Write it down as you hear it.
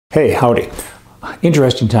Hey, howdy.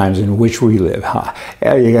 Interesting times in which we live, huh?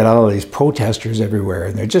 Yeah, you got all these protesters everywhere,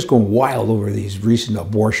 and they're just going wild over these recent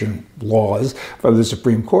abortion laws from the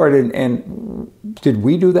Supreme Court. And did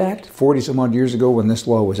we do that 40 some odd years ago when this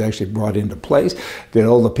law was actually brought into place? Did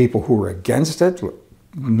all the people who were against it,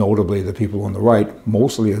 notably the people on the right,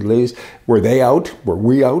 mostly at least, were they out? Were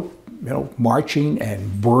we out? Marching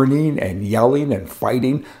and burning and yelling and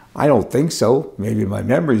fighting? I don't think so. Maybe my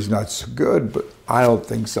memory's not so good, but I don't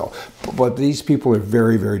think so. But these people are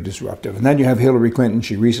very, very disruptive. And then you have Hillary Clinton.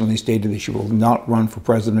 She recently stated that she will not run for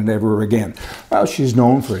president ever again. Well, she's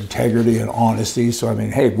known for integrity and honesty. So,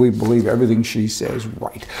 hey, we believe everything she says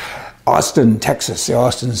right. Austin, Texas, the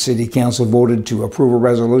Austin City Council voted to approve a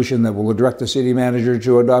resolution that will direct the city manager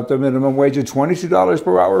to adopt a minimum wage of $22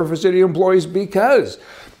 per hour for city employees because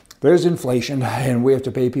there's inflation and we have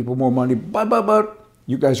to pay people more money. But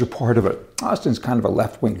you guys are part of it. Austin's kind of a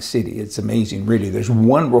left-wing city. It's amazing, really. There's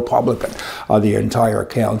one Republican on the entire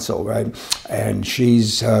council, right? And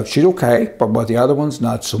she's okay, but the other ones,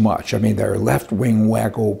 not so much. They're left-wing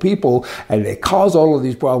wacko people, and they cause all of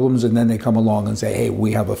these problems, and then they come along and say, hey,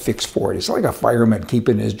 we have a fix for it. It's like a fireman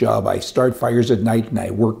keeping his job. I start fires at night, and I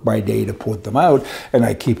work by day to put them out, and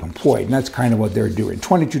I keep employed. And that's kind of what they're doing.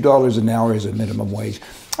 $22 an hour is a minimum wage.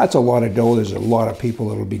 That's a lot of dough. There's a lot of people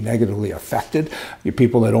that will be negatively affected. You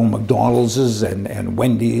people that own McDonald's and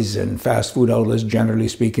Wendy's and fast food outlets, generally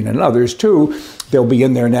speaking, and others too, they'll be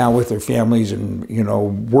in there now with their families and,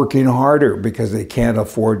 working harder because they can't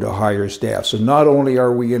afford to hire staff. So not only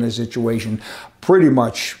are we in a situation pretty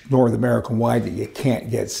much North American-wide that you can't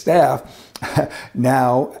get staff,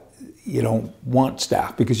 now you don't want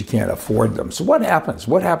staff because you can't afford them. So what happens?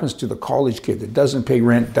 What happens to the college kid that doesn't pay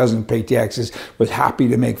rent, doesn't pay taxes, was happy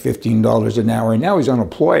to make $15 an hour, and now he's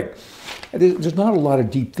unemployed? There's not a lot of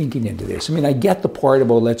deep thinking into this. I get the part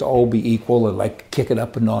about let's all be equal and kick it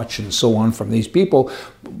up a notch and so on from these people,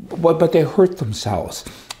 but they hurt themselves.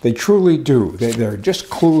 They truly do. They're just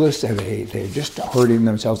clueless, and they're just hurting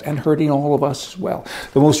themselves and hurting all of us as well.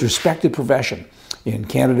 The most respected profession in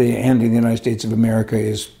Canada and in the United States of America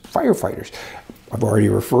is firefighters. I've already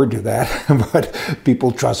referred to that, but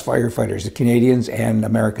people trust firefighters. The Canadians and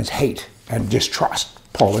Americans hate and distrust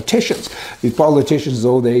politicians. These politicians,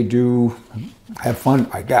 though, they do have fun,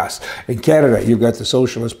 I guess. In Canada, you've got the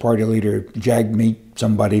Socialist Party leader, Jagmeet,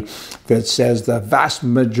 somebody, that says the vast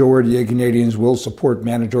majority of Canadians will support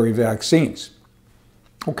mandatory vaccines.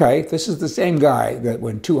 Okay, this is the same guy that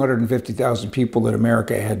when 250,000 people in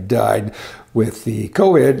America had died with the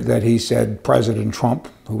COVID, that he said President Trump,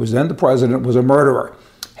 who was then the president, was a murderer.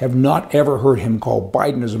 Have not ever heard him call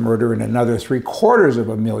Biden as a murderer, and another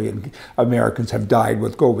 750,000 Americans have died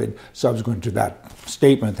with COVID subsequent to that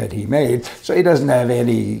statement that he made. So he doesn't have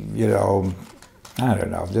any,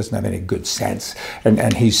 doesn't have any good sense.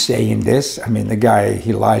 And he's saying this. The guy,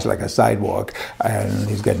 he lies like a sidewalk, and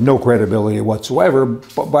he's got no credibility whatsoever,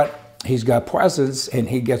 but he's got presence, and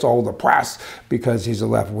he gets all the press because he's a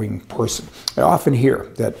left-wing person. I often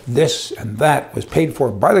hear that this and that was paid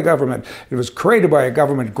for by the government. It was created by a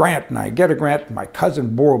government grant, and I get a grant, and my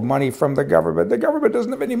cousin borrowed money from the government. The government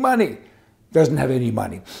doesn't have any money. Doesn't have any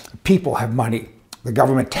money. People have money. The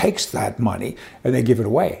government takes that money, and they give it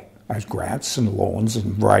away as grants and loans and a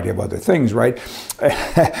variety of other things, right?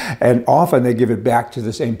 And often they give it back to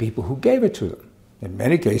the same people who gave it to them. In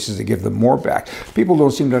many cases, they give them more back. People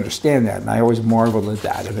don't seem to understand that, and I always marvel at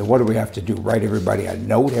that. What do we have to do? Write everybody a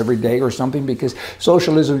note every day or something? Because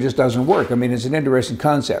socialism just doesn't work. It's an interesting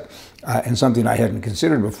concept and something I hadn't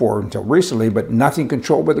considered before until recently, but nothing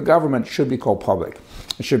controlled by the government should be called public.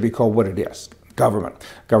 It should be called what it is.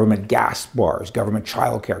 Government gas bars, government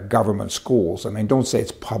childcare, government schools. Don't say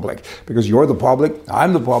it's public because you're the public,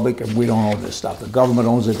 I'm the public, and we don't own this stuff. The government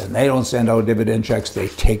owns it, and they don't send out dividend checks. They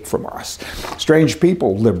take from us. Strange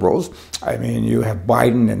people, liberals. You have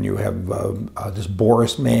Biden, and you have this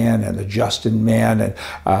Boris man and the Justin man, and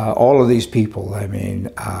all of these people.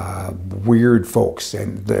 Weird folks,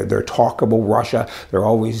 and they're talkable Russia. They're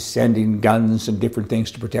always sending guns and different things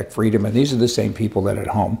to protect freedom, and these are the same people that at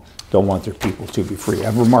home don't want their people to be free.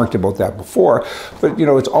 I've remarked about that before, but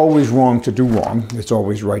it's always wrong to do wrong. It's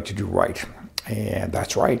always right to do right. And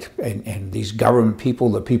that's right. And these government people,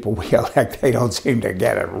 the people we elect, they don't seem to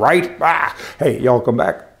get it right. Hey, y'all come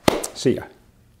back. See ya.